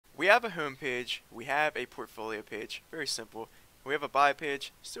we have a home page, we have a portfolio page, very simple. We have a buy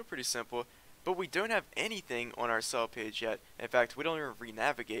page, still pretty simple, but we don't have anything on our sell page yet. In fact, we don't even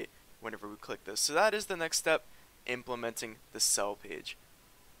re-navigate whenever we click this. So that is the next step, implementing the sell page.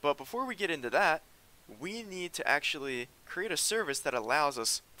 But before we get into that, we need to actually create a service that allows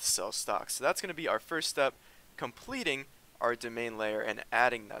us to sell stock. So that's going to be our first step, completing our domain layer and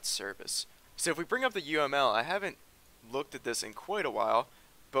adding that service. So if we bring up the UML, I haven't looked at this in quite a while,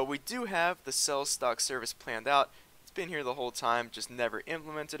 but we do have the SellStockService planned out. It's been here the whole time, just never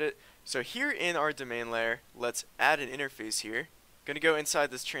implemented it. So here in our domain layer, let's add an interface here. Going to go inside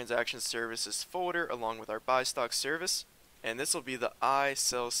this transaction services folder along with our buy stock service, and this will be the I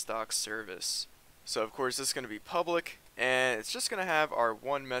sell stock service. So of course this is going to be public, and it's just going to have our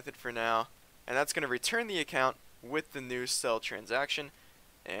one method for now, and that's going to return the account with the new sell transaction.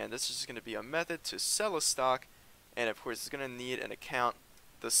 And this is just going to be a method to sell a stock, and of course it's going to need an account,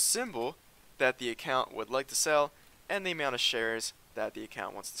 the symbol that the account would like to sell, and the amount of shares that the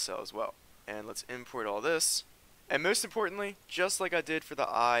account wants to sell as well. And let's import all this. And most importantly, just like I did for the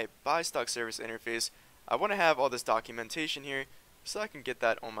I buy stock service interface, I want to have all this documentation here so I can get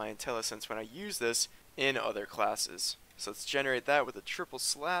that on my IntelliSense when I use this in other classes. So let's generate that with a triple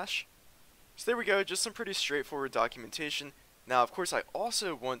slash. So there we go, just some pretty straightforward documentation. Now of course I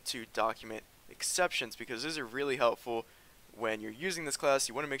also want to document exceptions because those are really helpful when you're using this class.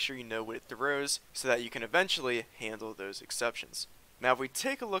 You want to make sure you know what it throws so that you can eventually handle those exceptions. Now if we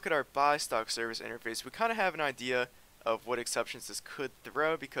take a look at our buy stock service interface, we kind of have an idea of what exceptions this could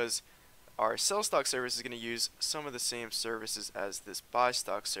throw because our sell stock service is going to use some of the same services as this buy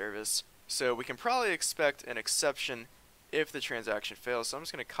stock service. So we can probably expect an exception if the transaction fails. So I'm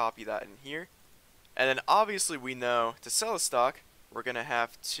just going to copy that in here. And then obviously we know to sell a stock, we're going to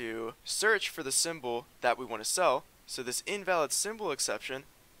have to search for the symbol that we want to sell. So this invalid symbol exception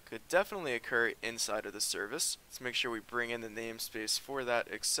could definitely occur inside of the service. Let's make sure we bring in the namespace for that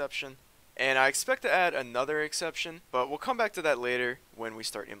exception. And I expect to add another exception, but we'll come back to that later when we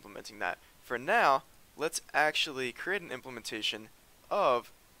start implementing that. For now, let's actually create an implementation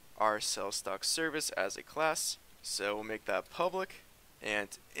of our sell stock service as a class. So we'll make that public and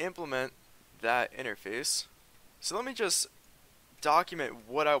implement that interface. So let me just document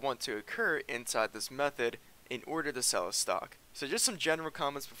what I want to occur inside this method in order to sell a stock. So just some general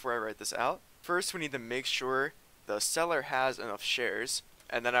comments before I write this out. First, we need to make sure the seller has enough shares,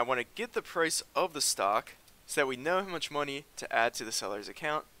 and then I want to get the price of the stock so that we know how much money to add to the seller's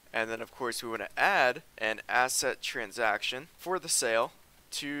account. And then of course we want to add an asset transaction for the sale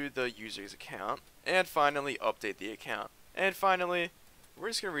to the user's account, and finally update the account. And finally, we're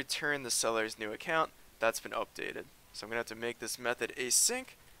just going to return the seller's new account that's been updated. So I'm going to have to make this method async,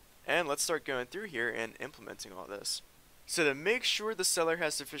 and let's start going through here and implementing all this. So to make sure the seller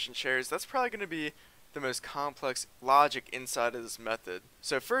has sufficient shares, that's probably going to be the most complex logic inside of this method.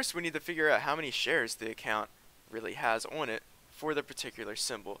 So first we need to figure out how many shares the account really has on it for the particular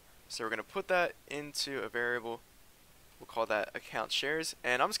symbol. So we're going to put that into a variable. We'll call that account shares,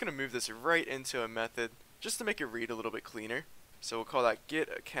 and I'm just going to move this right into a method just to make it read a little bit cleaner. So we'll call that get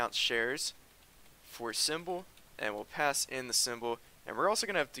account shares for symbol, and we'll pass in the symbol, and we're also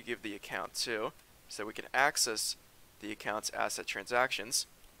going to have to give the account too, so we can access the account's asset transactions.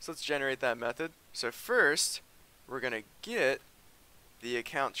 So let's generate that method. So first, we're going to get the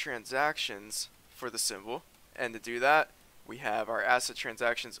account transactions for the symbol, and to do that, we have our asset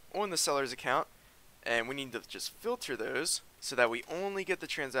transactions on the seller's account, and we need to just filter those so that we only get the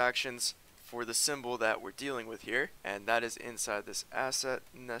transactions for the symbol that we're dealing with here, and that is inside this asset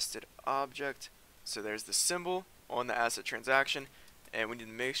nested object. So there's the symbol on the asset transaction, and we need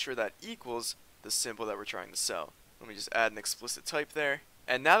to make sure that equals the symbol that we're trying to sell. Let me just add an explicit type there.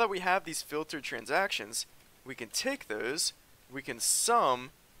 And now that we have these filtered transactions, we can take those, we can sum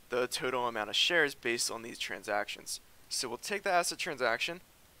the total amount of shares based on these transactions. So we'll take the asset transaction,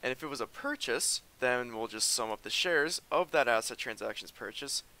 and if it was a purchase, then we'll just sum up the shares of that asset transaction's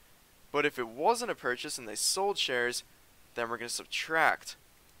purchase. But if it wasn't a purchase and they sold shares, then we're going to subtract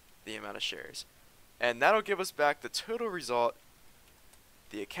the amount of shares. And that'll give us back the total result,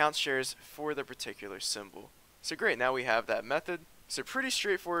 the account shares for the particular symbol. So great, now we have that method. So pretty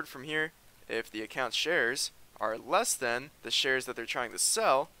straightforward from here. If the account shares are less than the shares that they're trying to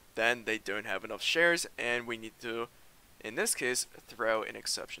sell, then they don't have enough shares, and we need to, in this case, throw an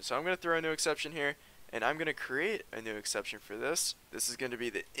exception. So I'm going to throw a new exception here, and I'm going to create a new exception for this. This is going to be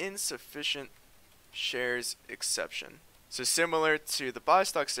the insufficient shares exception. So similar to the buy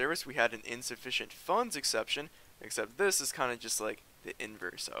stock service, we had an insufficient funds exception, except this is kind of just like the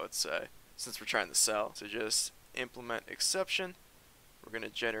inverse, I would say, since we're trying to sell. So just implement exception, We're going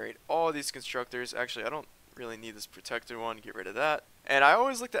to generate all these constructors. Actually, I don't really need this protected one. Get rid of that. And I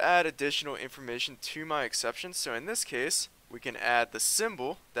always like to add additional information to my exception. So in this case, we can add the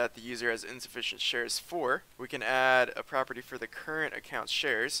symbol that the user has insufficient shares for. We can add a property for the current account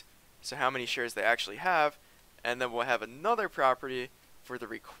shares, so how many shares they actually have. And then we'll have another property for the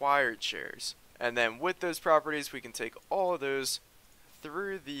required shares. And then with those properties, we can take all of those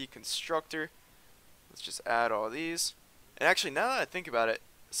through the constructor. Let's just add all these. And actually, now that I think about it,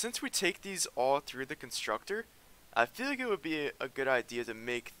 since we take these all through the constructor, I feel like it would be a good idea to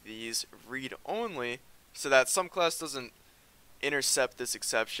make these read-only so that some class doesn't intercept this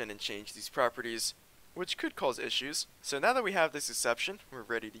exception and change these properties, which could cause issues. So now that we have this exception, we're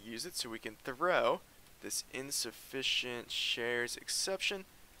ready to use it, so we can throw this insufficient shares exception.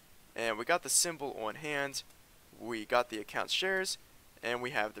 And we got the symbol on hand, we got the account shares, and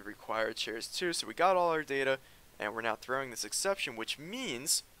we have the required shares too. So we got all our data, and we're now throwing this exception, which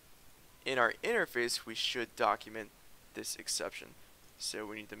means in our interface we should document this exception. So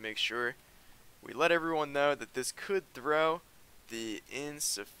we need to make sure we let everyone know that this could throw the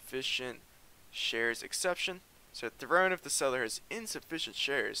insufficient shares exception. So thrown if the seller has insufficient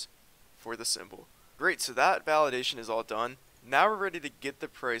shares for the symbol. Great, so that validation is all done. Now we're ready to get the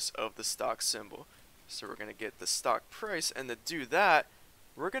price of the stock symbol. So we're going to get the stock price, and to do that,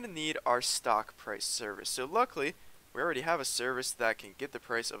 we're going to need our stock price service. So luckily, we already have a service that can get the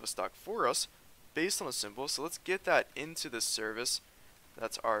price of a stock for us based on a symbol. So let's get that into the service.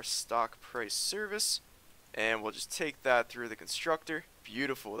 That's our stock price service. And we'll just take that through the constructor.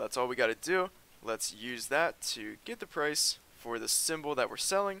 Beautiful, that's all we got to do. Let's use that to get the price for the symbol that we're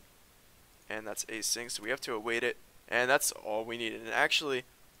selling. And that's async, so we have to await it. And that's all we needed. And actually,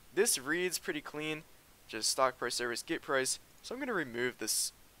 this reads pretty clean. Just stock price service get price. So I'm going to remove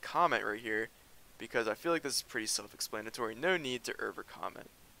this comment right here because I feel like this is pretty self-explanatory. No need to over comment.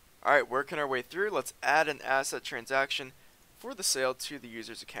 Alright, working our way through. Let's add an asset transaction for the sale to the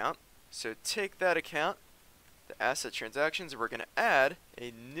user's account. So take that account, the asset transactions, and we're going to add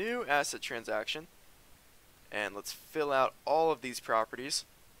a new asset transaction. And let's fill out all of these properties.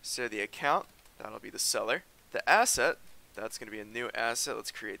 So the account, that'll be the seller. The asset, that's going to be a new asset.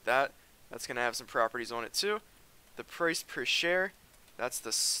 Let's create that. That's going to have some properties on it too. The price per share, that's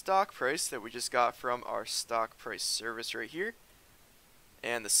the stock price that we just got from our stock price service right here.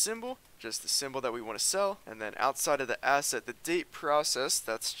 And the symbol, just the symbol that we want to sell. And then outside of the asset, the date process,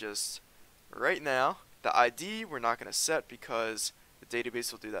 that's just right now. The ID we're not going to set because the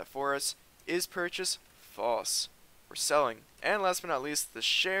database will do that for us. Is purchase false? We're selling. And last but not least, the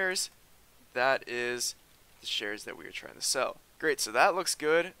shares, that is the shares that we are trying to sell. Great, so that looks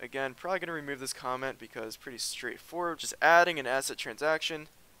good. Again, probably going to remove this comment because it's pretty straightforward. Just adding an asset transaction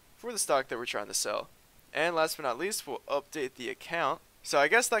for the stock that we're trying to sell. And last but not least, we'll update the account. So I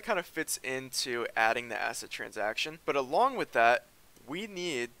guess that kind of fits into adding the asset transaction. But along with that, we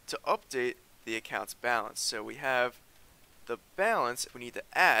need to update the account's balance. So we have the balance we need to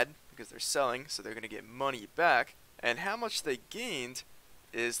add because they're selling, so they're going to get money back. And how much they gained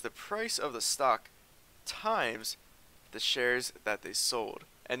is the price of the stock times the shares that they sold.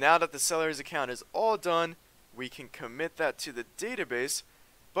 And now that the seller's account is all done, we can commit that to the database,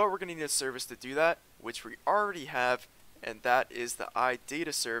 but we're going to need a service to do that, which we already have, and that is the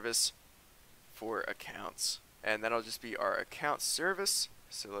iData service for accounts. And that'll just be our account service.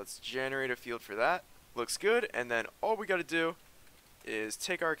 So let's generate a field for that. Looks good, and then all we got to do is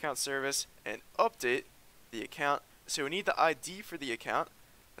take our account service and update the account. So we need the ID for the account.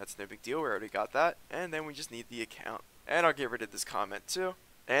 That's no big deal, we already got that. And then we just need the account. And I'll get rid of this comment too.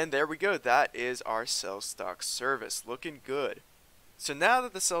 And there we go, that is our SellStockService. Looking good. So now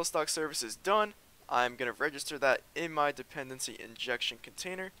that the SellStockService is done, I'm going to register that in my dependency injection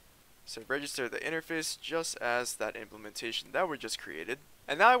container. So register the interface just as that implementation that we just created.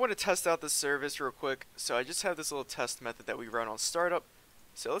 And now I want to test out this service real quick. So I just have this little test method that we run on startup.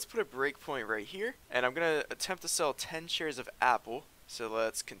 So let's put a breakpoint right here. And I'm going to attempt to sell 10 shares of Apple. So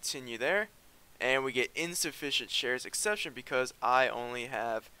let's continue there. And we get insufficient shares exception because I only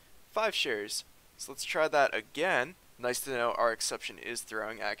have 5 shares. So let's try that again. Nice to know our exception is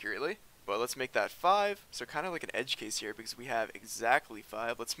throwing accurately. But let's make that 5. So kind of like an edge case here because we have exactly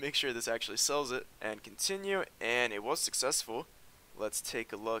 5. Let's make sure this actually sells it. And continue. And it was successful. Let's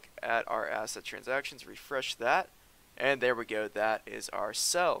take a look at our asset transactions. Refresh that. And there we go. That is our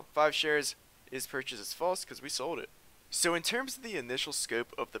sell. 5 shares is purchased as false because we sold it. So in terms of the initial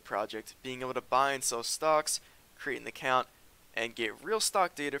scope of the project, being able to buy and sell stocks, create an account, and get real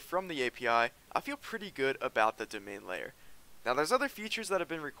stock data from the API, I feel pretty good about the domain layer. Now there's other features that have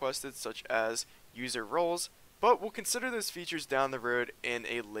been requested such as user roles, but we'll consider those features down the road in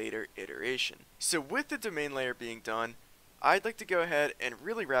a later iteration. So with the domain layer being done, I'd like to go ahead and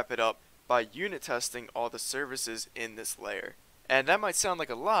really wrap it up by unit testing all the services in this layer. And that might sound like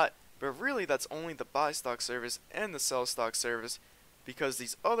a lot, but really that's only the buy stock service and the sell stock service, because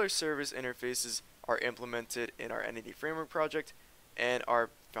these other service interfaces are implemented in our entity framework project and our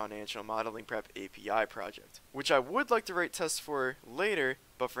financial modeling prep API project, which I would like to write tests for later,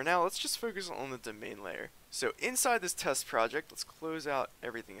 but for now let's just focus on the domain layer. So inside this test project, let's close out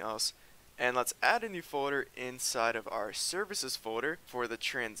everything else, and let's add a new folder inside of our services folder for the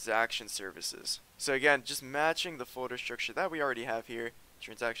transaction services. So again, just matching the folder structure that we already have here,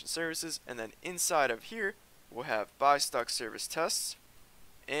 transaction services, and then inside of here we'll have buy stock service tests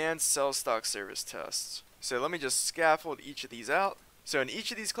and sell stock service tests. So let me just scaffold each of these out. So in each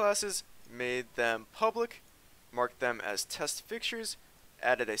of these classes, made them public, marked them as test fixtures,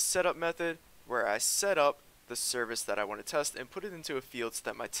 added a setup method where I set up the service that I want to test and put it into a field so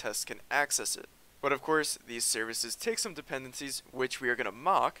that my test can access it. But of course, these services take some dependencies which we are going to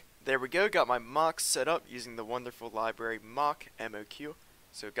mock. There we go, got my mocks set up using the wonderful library mock MOQ.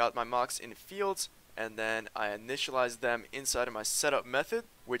 So got my mocks in fields, and then I initialize them inside of my setup method,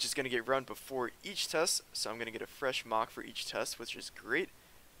 which is going to get run before each test. So I'm going to get a fresh mock for each test, which is great.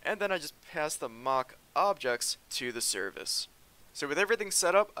 And then I just pass the mock objects to the service. So with everything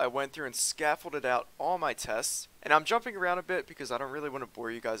set up, I went through and scaffolded out all my tests. And I'm jumping around a bit because I don't really want to bore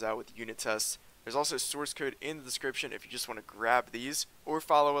you guys out with unit tests. There's also source code in the description if you just want to grab these or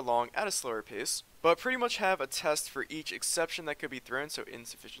follow along at a slower pace. But pretty much have a test for each exception that could be thrown, so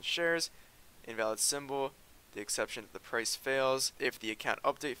insufficient shares, invalid symbol, the exception if the price fails, if the account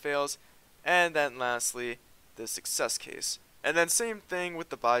update fails, and then lastly, the success case. And then same thing with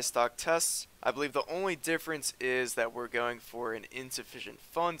the buy stock tests. I believe the only difference is that we're going for an insufficient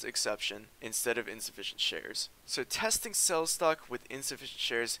funds exception instead of insufficient shares. So testing sell stock with insufficient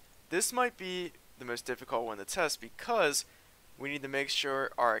shares, this might be the most difficult one to test because we need to make sure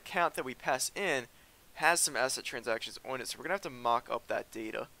our account that we pass in has some asset transactions on it. So we're going to have to mock up that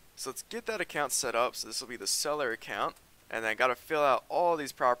data. So let's get that account set up. So this will be the seller account. And then I got to fill out all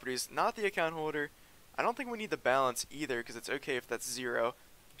these properties, not the account holder. I don't think we need the balance either because it's okay if that's 0.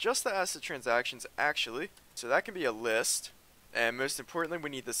 Just the asset transactions actually. So that can be a list. And most importantly, we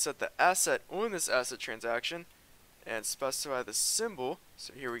need to set the asset on this asset transaction and specify the symbol.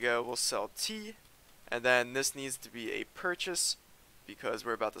 So here we go, we'll sell T. And then this needs to be a purchase because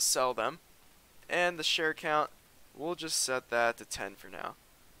we're about to sell them. And the share count, we'll just set that to 10 for now.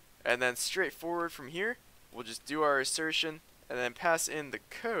 And then straightforward from here, we'll just do our assertion and then pass in the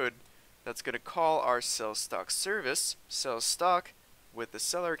code that's going to call our sell stock service, sell stock, with the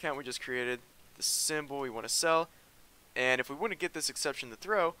seller account we just created, the symbol we want to sell. And if we want to get this exception to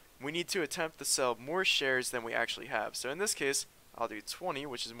throw, we need to attempt to sell more shares than we actually have. So in this case, I'll do 20,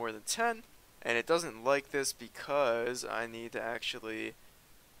 which is more than 10. And it doesn't like this because I need to actually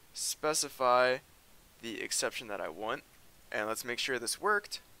specify the exception that I want. And let's make sure this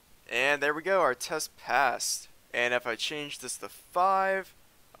worked. And there we go, our test passed. And if I change this to 5,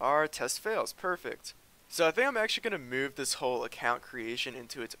 our test fails. Perfect. So I think I'm actually going to move this whole account creation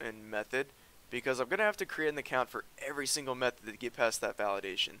into its own method because I'm going to have to create an account for every single method to get past that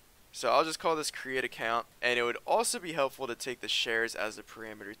validation. So I'll just call this create account, and it would also be helpful to take the shares as a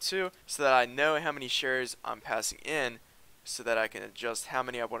parameter too so that I know how many shares I'm passing in so that I can adjust how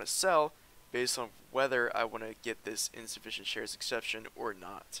many I want to sell based on whether I want to get this insufficient shares exception or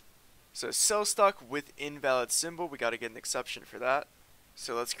not. So sell stock with invalid symbol, we got to get an exception for that.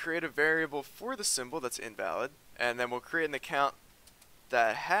 So let's create a variable for the symbol that's invalid, and then we'll create an account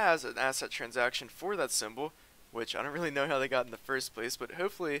that has an asset transaction for that symbol, which I don't really know how they got in the first place, but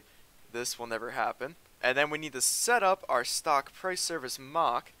hopefully this will never happen. And then we need to set up our stock price service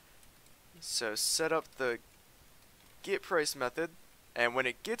mock. So set up the get price method, and when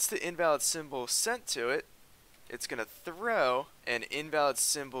it gets the invalid symbol sent to it, it's going to throw an invalid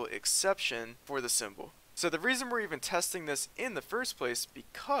symbol exception for the symbol. So the reason we're even testing this in the first place,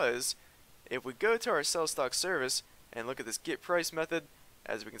 because if we go to our sell stock service and look at this get price method,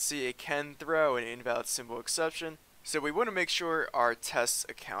 as we can see, it can throw an invalid symbol exception. So we want to make sure our tests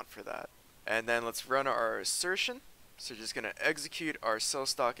account for that. And then let's run our assertion. So just going to execute our sell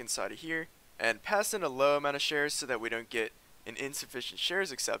stock inside of here and pass in a low amount of shares so that we don't get an insufficient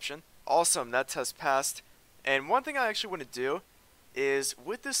shares exception. Awesome, that test passed. And one thing I actually want to do is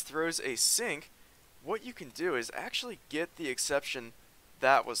with this throws async, what you can do is actually get the exception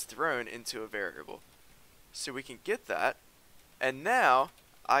that was thrown into a variable. So we can get that, and now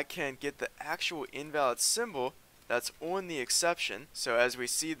I can get the actual invalid symbol that's on the exception. So as we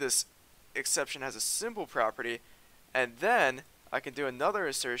see this exception has a symbol property, and then I can do another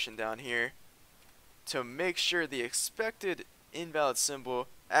assertion down here to make sure the expected invalid symbol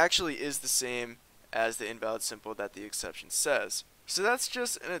actually is the same as the invalid symbol that the exception says. So that's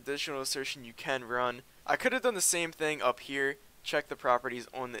just an additional assertion you can run. I could have done the same thing up here, check the properties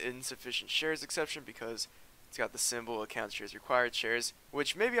on the insufficient shares exception because it's got the symbol account shares required shares,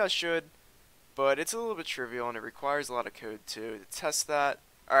 which maybe I should, but it's a little bit trivial and it requires a lot of code too to test that.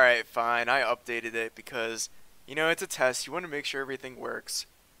 Alright, fine, I updated it because, you know, it's a test, you want to make sure everything works.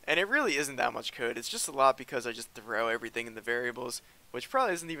 And it really isn't that much code, it's just a lot because I just throw everything in the variables, which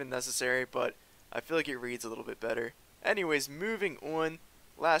probably isn't even necessary, but I feel like it reads a little bit better. Anyways, moving on,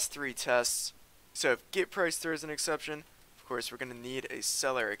 last 3 tests. So if get price throws an exception, of course we're going to need a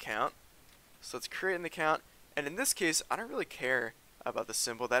seller account. So let's create an account, and in this case I don't really care about the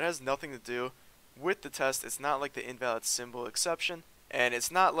symbol. That has nothing to do with the test. It's not like the invalid symbol exception, and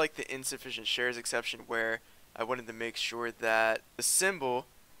it's not like the insufficient shares exception where I wanted to make sure that the symbol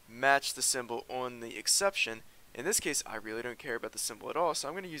matched the symbol on the exception. In this case I really don't care about the symbol at all, so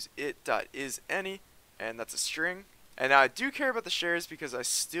I'm going to use it.isAny, and that's a string. And now I do care about the shares because I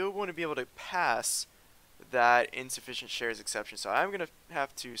still want to be able to pass that insufficient shares exception, so I'm going to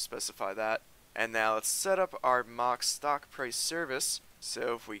have to specify that. And now let's set up our mock stock price service.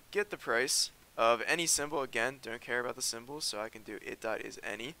 So if we get the price of any symbol, again, don't care about the symbols, so I can do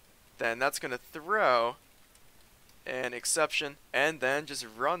it.isAny, then that's going to throw an exception, and then just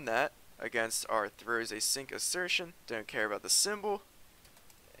run that against our throws async assertion. Don't care about the symbol,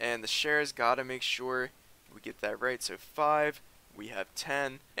 and the shares, gotta make sure we get that right. So 5, we have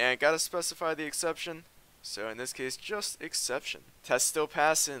 10, and gotta specify the exception. So in this case, just exception. Test still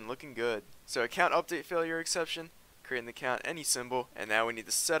passing, looking good. So account update failure exception, create an account, any symbol, and now we need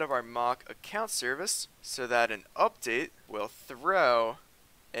to set up our mock account service so that an update will throw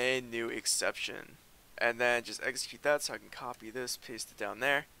a new exception. And then just execute that so I can copy this, paste it down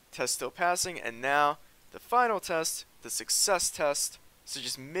there. Test still passing, and now the final test, the success test. So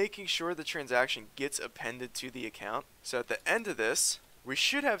just making sure the transaction gets appended to the account. So at the end of this, we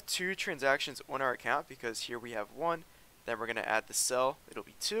should have 2 transactions on our account because here we have 1. Then we're going to add the sell, it'll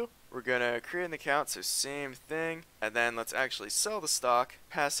be 2. We're going to create an account, so same thing. And then let's actually sell the stock,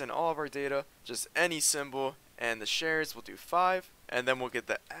 pass in all of our data, just any symbol, and the shares will do 5. And then we'll get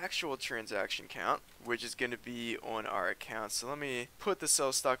the actual transaction count, which is going to be on our account. So let me put the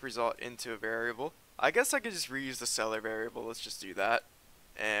sell stock result into a variable. I guess I could just reuse the seller variable, let's just do that.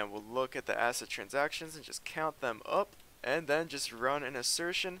 And we'll look at the asset transactions and just count them up. And then just run an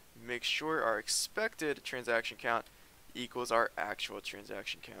assertion, make sure our expected transaction count equals our actual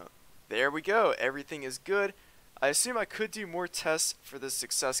transaction count. There we go, everything is good. I assume I could do more tests for this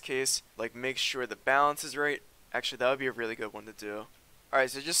success case, like make sure the balance is right. Actually, that would be a really good one to do.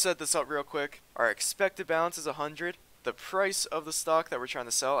 Alright, so just set this up real quick. Our expected balance is 100. The price of the stock that we're trying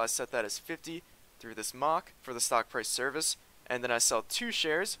to sell, I set that as 50 through this mock for the stock price service. And then I sell 2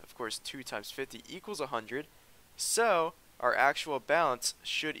 shares. Of course, 2 times 50 equals 100. So our actual balance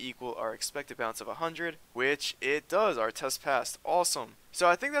should equal our expected balance of 100, which it does. Our test passed. Awesome. So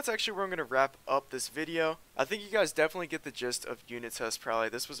I think that's actually where I'm going to wrap up this video. I think you guys definitely get the gist of unit tests probably.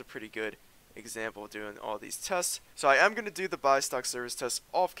 This was a pretty good example of doing all these tests. So I am going to do the buy stock service tests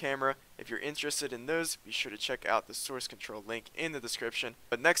off camera. If you're interested in those, be sure to check out the source control link in the description.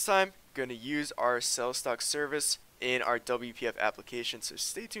 But next time, going to use our sell stock service in our WPF application, so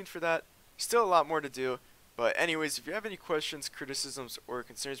stay tuned for that. Still a lot more to do. But anyways, if you have any questions, criticisms, or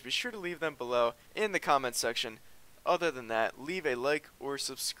concerns, be sure to leave them below in the comment section. Other than that, leave a like or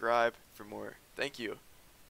subscribe for more. Thank you.